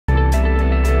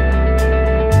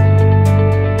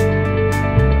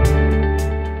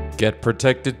Get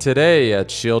protected today at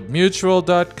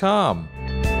shieldmutual.com.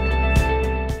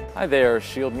 Hi there,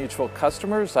 Shield Mutual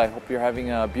customers. I hope you're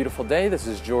having a beautiful day. This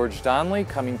is George Donnelly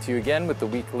coming to you again with the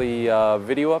weekly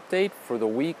video update for the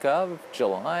week of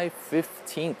July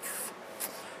 15th.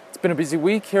 It's been a busy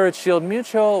week here at Shield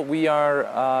Mutual. We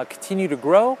are continue to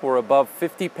grow. We're above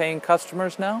 50 paying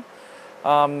customers now.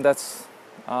 That's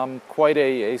quite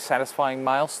a satisfying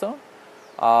milestone.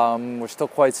 We're still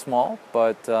quite small,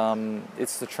 but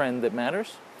it's the trend that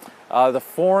matters. The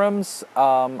forums,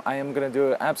 I am going to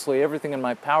do absolutely everything in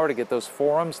my power to get those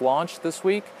forums launched this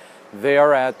week. They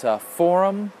are at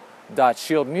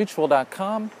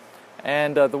forum.shieldmutual.com,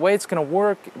 and the way it's going to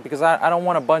work, because I don't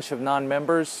want a bunch of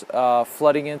non-members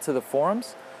flooding into the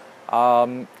forums,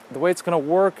 the way it's going to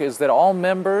work is that all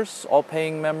members, all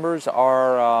paying members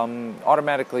are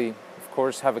automatically, of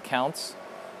course, have accounts.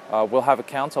 We'll have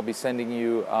accounts. I'll be sending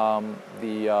you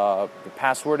the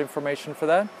password information for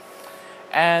that.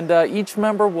 And each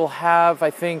member will have, I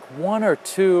think, 1 or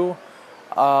 2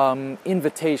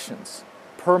 invitations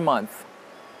per month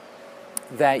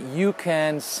that you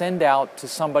can send out to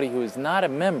somebody who is not a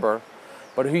member,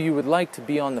 but who you would like to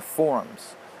be on the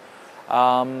forums.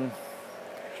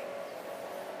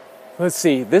 Let's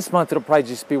see, this month it'll probably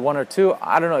just be 1 or 2.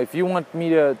 I don't know, if you want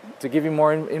me to give you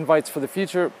more invites for the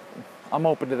future, I'm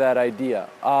open to that idea.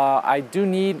 I do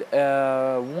need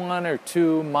 1 or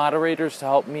 2 moderators to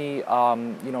help me,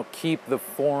 keep the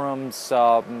forums,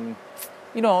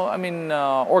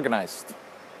 organized.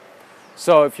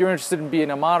 So if you're interested in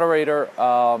being a moderator,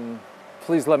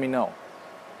 please let me know.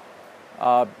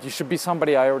 You should be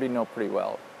somebody I already know pretty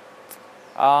well.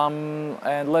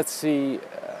 And let's see,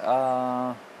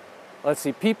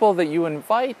 people that you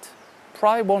invite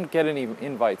probably won't get any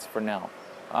invites for now.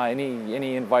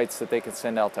 Any invites that they can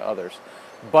send out to others,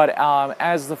 but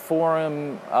as the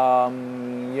forum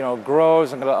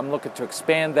grows, I'm looking to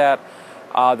expand that.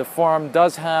 The forum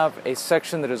does have a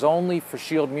section that is only for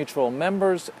Shield Mutual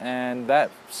members, and that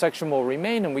section will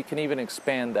remain, and we can even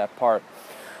expand that part.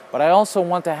 But I also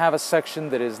want to have a section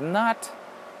that is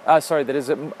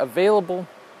available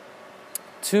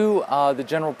to the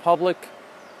general public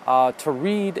to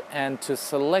read, and to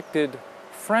selected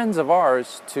friends of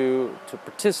ours to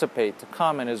participate, to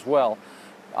comment as well,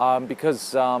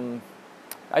 because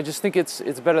I just think it's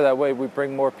better that way. We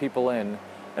bring more people in,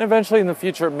 and eventually in the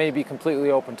future it may be completely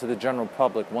open to the general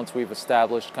public once we've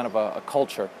established kind of a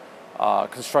culture,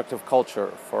 constructive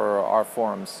culture for our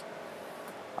forums.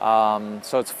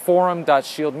 So it's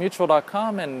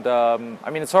forum.shieldmutual.com, and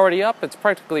it's already up. It's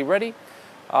practically ready.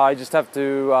 I just have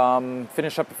to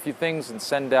finish up a few things and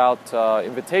send out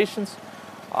invitations.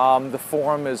 The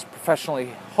forum is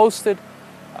professionally hosted,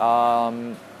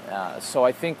 so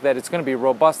I think that it's going to be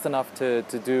robust enough to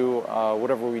do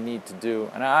whatever we need to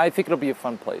do. And I think it'll be a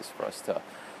fun place for us to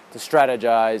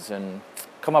strategize and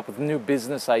come up with new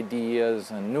business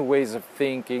ideas and new ways of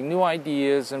thinking, new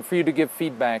ideas, and for you to give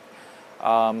feedback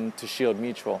to Shield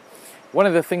Mutual. One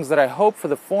of the things that I hope for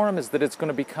the forum is that it's going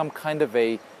to become kind of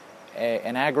an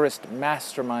agorist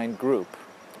mastermind group.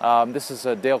 This is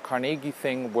a Dale Carnegie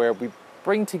thing where we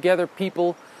bring together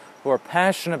people who are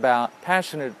passionate about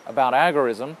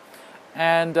agorism,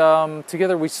 and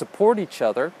together we support each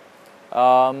other,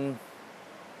 and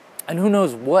who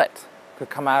knows what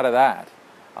could come out of that.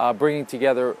 Bringing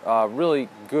together really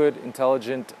good,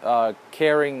 intelligent,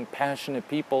 caring, passionate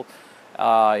people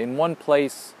in one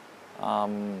place,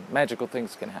 magical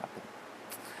things can happen.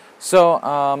 So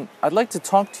I'd like to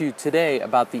talk to you today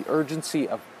about the urgency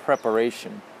of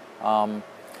preparation.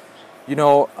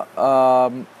 Your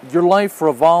life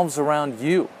revolves around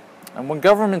you. And when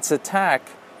governments attack,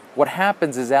 what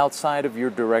happens is outside of your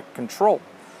direct control.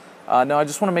 Now, I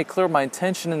just want to make clear my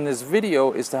intention in this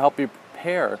video is to help you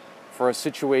prepare for a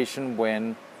situation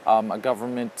when a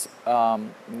government,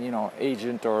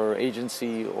 agent or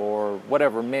agency or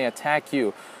whatever may attack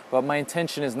you. But my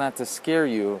intention is not to scare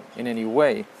you in any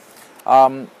way.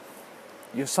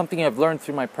 Something I've learned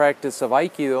through my practice of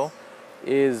Aikido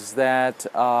is that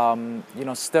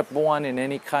step 1 in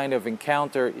any kind of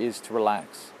encounter is to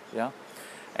relax. Yeah,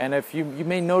 and if you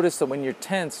may notice that when you're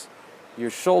tense,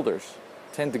 your shoulders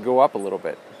tend to go up a little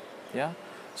bit. Yeah,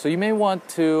 so you may want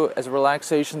to, as a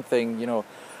relaxation thing,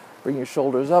 bring your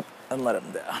shoulders up and let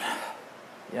them down.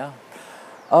 Yeah,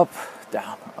 up,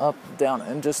 down,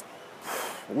 and just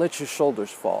let your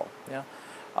shoulders fall. Yeah,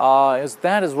 as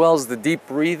well as the deep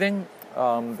breathing.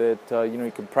 That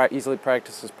you can easily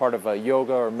practice as part of a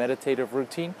yoga or meditative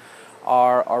routine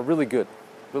are really good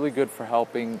for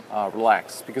helping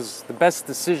relax, because the best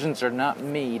decisions are not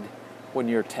made when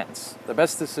you're tense. The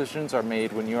best decisions are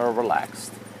made when you're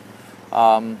relaxed.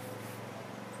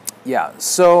 Yeah.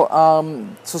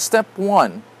 So step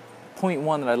one, point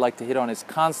one that I'd like to hit on is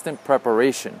constant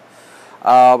preparation.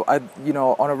 On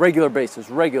a regular basis,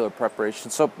 regular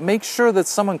preparation. So make sure that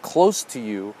someone close to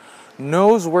you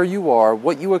knows where you are,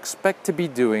 what you expect to be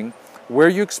doing, where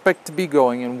you expect to be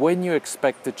going, and when you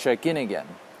expect to check in again.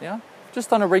 Yeah,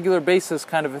 just on a regular basis,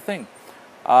 kind of a thing.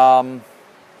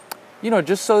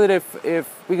 Just so that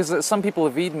if because some people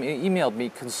have emailed me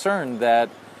concerned that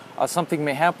something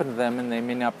may happen to them and they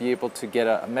may not be able to get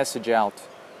a message out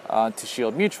to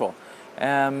Shield Mutual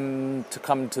to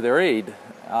come to their aid.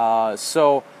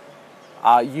 So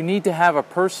you need to have a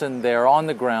person there on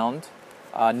the ground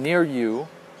near you,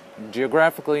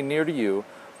 geographically near to you,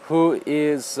 who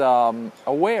is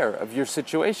aware of your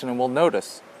situation and will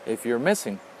notice if you're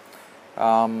missing.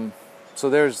 That's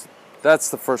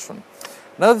the first one.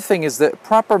 Another thing is that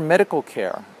proper medical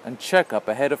care and checkup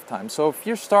ahead of time. So if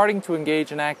you're starting to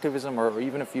engage in activism, or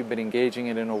even if you've been engaging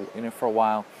in it for a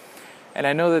while, and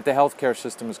I know that the healthcare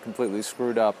system is completely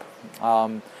screwed up,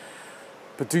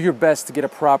 but do your best to get a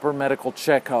proper medical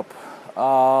checkup.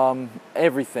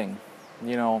 Everything,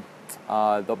 the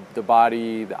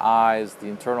body, the eyes, the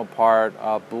internal part,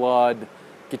 blood.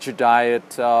 Get your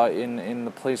diet in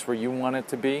the place where you want it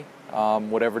to be.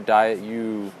 Whatever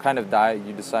kind of diet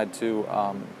you decide to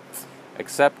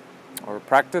accept or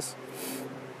practice.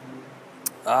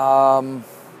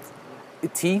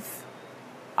 Teeth,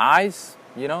 eyes,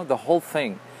 the whole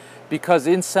thing. Because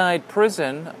inside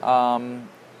prison,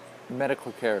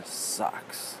 medical care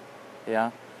sucks.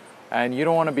 Yeah? And you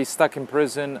don't want to be stuck in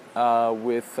prison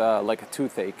with like a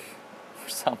toothache or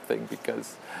something,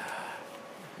 because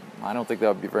I don't think that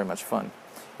would be very much fun.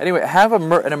 Anyway, have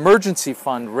an emergency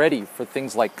fund ready for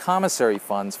things like commissary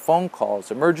funds, phone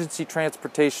calls, emergency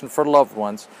transportation for loved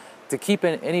ones, to keep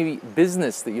any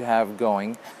business that you have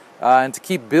going, and to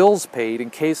keep bills paid in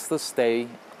case the stay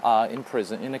in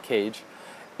prison, in a cage,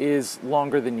 is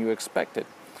longer than you expected.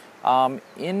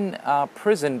 In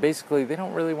prison, basically, they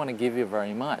don't really want to give you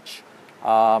very much.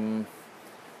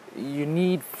 You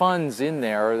need funds in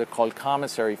there, they're called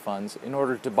commissary funds, in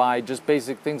order to buy just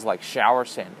basic things like shower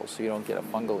sandals so you don't get a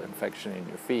fungal infection in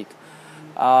your feet,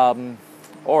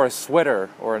 or a sweater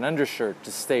or an undershirt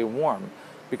to stay warm,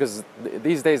 because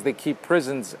these days they keep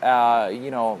prisons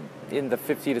in the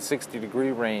 50 to 60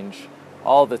 degree range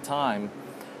all the time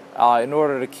in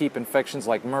order to keep infections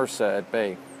like MRSA at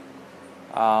bay.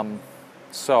 And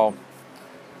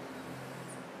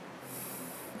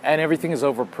everything is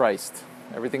overpriced.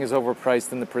 Everything is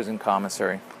overpriced in the prison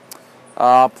commissary.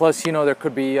 Plus, there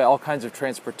could be all kinds of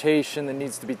transportation that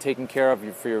needs to be taken care of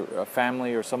for your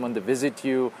family or someone to visit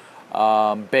you.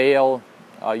 Bail,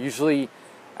 usually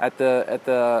at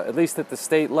least at the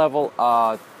state level,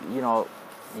 you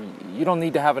don't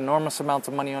need to have enormous amounts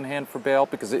of money on hand for bail,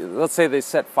 because let's say they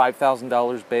set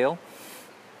 $5,000 bail.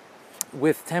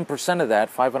 With 10% of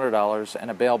that, $500, and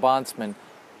a bail bondsman,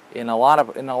 in a lot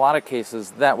of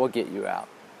cases, that will get you out.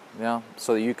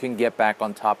 So that you can get back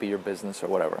on top of your business or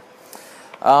whatever.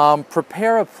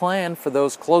 Prepare a plan for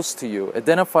those close to you.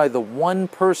 Identify the one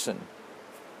person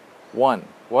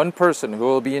who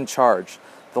will be in charge.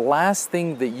 The last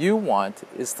thing that you want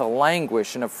is to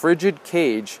languish in a frigid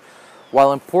cage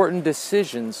while important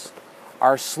decisions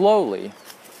are slowly,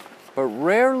 but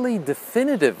rarely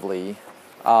definitively,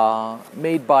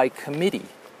 made by committee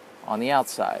on the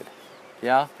outside.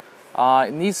 Yeah?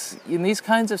 In these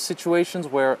kinds of situations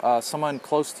where someone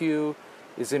close to you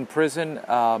is in prison,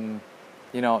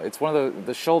 it's one of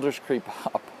the shoulders creep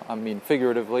up. I mean,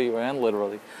 figuratively and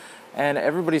literally, and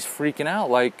everybody's freaking out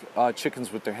like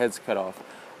chickens with their heads cut off.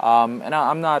 And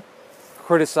I'm not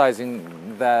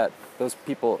criticizing those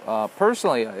people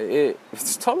personally.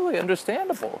 It's totally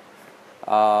understandable.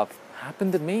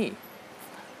 Happened to me,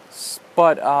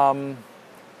 But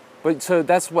so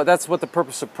that's what the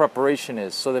purpose of preparation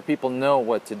is, so that people know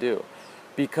what to do.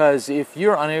 Because if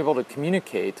you're unable to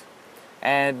communicate,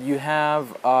 and you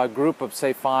have a group of,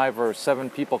 say, 5 or 7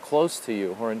 people close to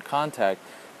you who are in contact,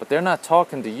 but they're not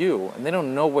talking to you, and they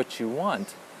don't know what you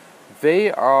want,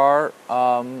 there's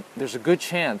a good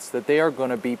chance that they are going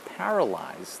to be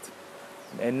paralyzed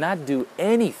and not do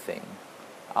anything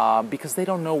because they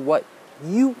don't know what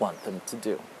you want them to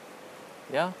do.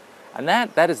 Yeah? And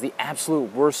that is the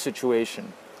absolute worst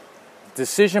situation.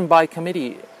 Decision by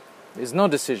committee is no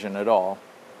decision at all.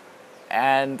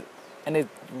 And it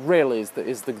rarely is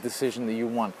the decision that you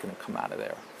want going to come out of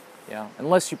there. Yeah,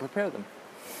 unless you prepare them.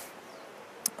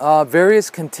 Various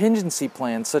contingency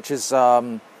plans, such as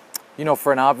for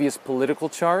an obvious political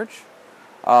charge,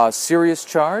 serious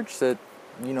charge that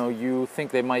you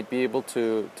think they might be able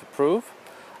to prove.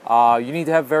 You need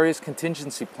to have various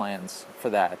contingency plans for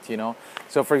that,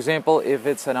 So for example, if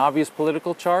it's an obvious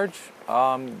political charge,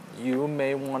 you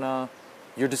may want to,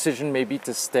 your decision may be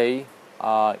to stay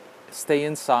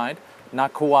inside,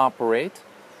 not cooperate,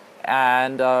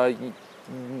 and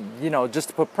just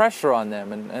to put pressure on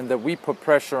them, and that we put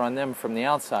pressure on them from the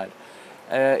outside.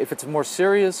 If it's a more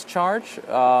serious charge,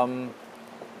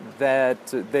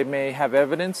 that they may have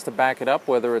evidence to back it up,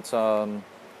 whether it's a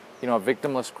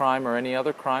victimless crime or any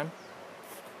other crime.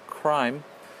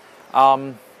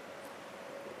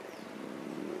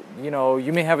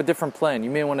 You may have a different plan.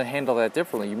 You may want to handle that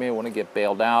differently. You may want to get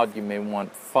bailed out. You may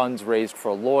want funds raised for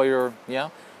a lawyer. Yeah.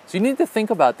 So you need to think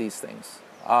about these things,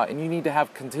 and you need to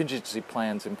have contingency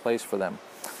plans in place for them.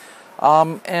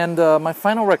 My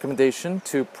final recommendation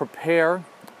to prepare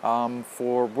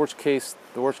for the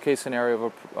worst case scenario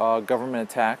of a government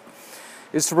attack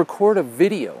is to record a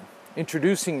video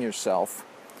introducing yourself,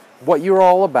 what you're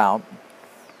all about,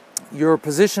 your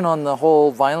position on the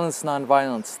whole violence,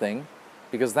 nonviolence thing,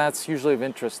 because that's usually of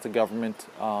interest to government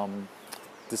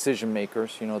decision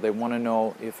makers. They want to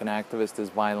know if an activist is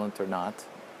violent or not,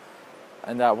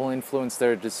 and that will influence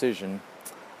their decision.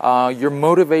 Your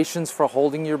motivations for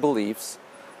holding your beliefs,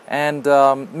 and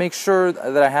make sure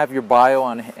that I have your bio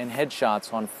and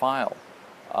headshots on file,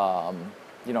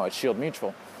 at Shield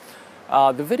Mutual.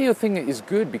 The video thing is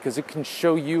good because it can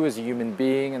show you as a human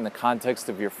being in the context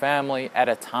of your family at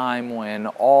a time when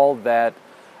all that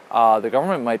the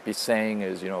government might be saying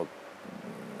is,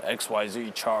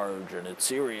 XYZ charge, and it's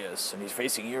serious, and he's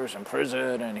facing years in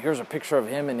prison, and here's a picture of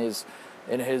him in his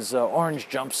orange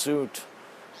jumpsuit.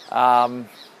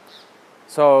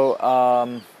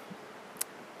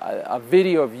 A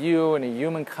video of you in a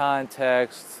human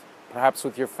context, perhaps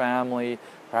with your family,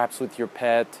 perhaps with your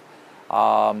pet,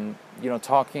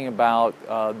 talking about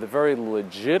the very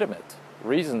legitimate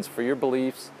reasons for your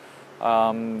beliefs,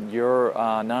 your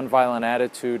nonviolent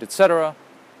attitude, etc.,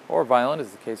 or violent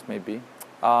as the case may be,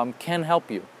 can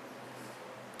help you.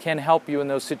 Can help you in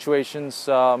those situations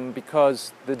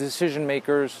because the decision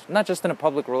makers, not just in a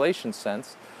public relations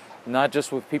sense, not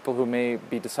just with people who may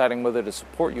be deciding whether to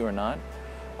support you or not,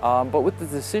 but with the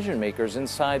decision makers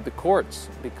inside the courts,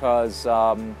 because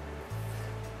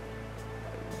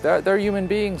they're human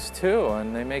beings too,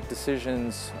 and they make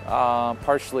decisions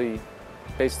partially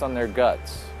based on their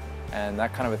guts, and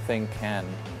that kind of a thing can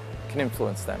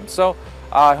influence them. So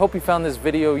I hope you found this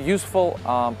video useful.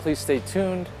 Please stay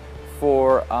tuned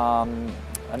for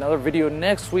another video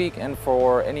next week, and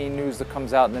for any news that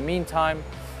comes out in the meantime.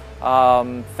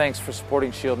 Thanks for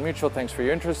supporting Shield Mutual. Thanks for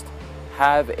your interest.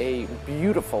 Have a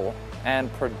beautiful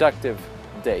and productive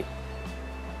day.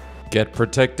 Get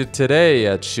protected today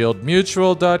at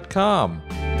shieldmutual.com.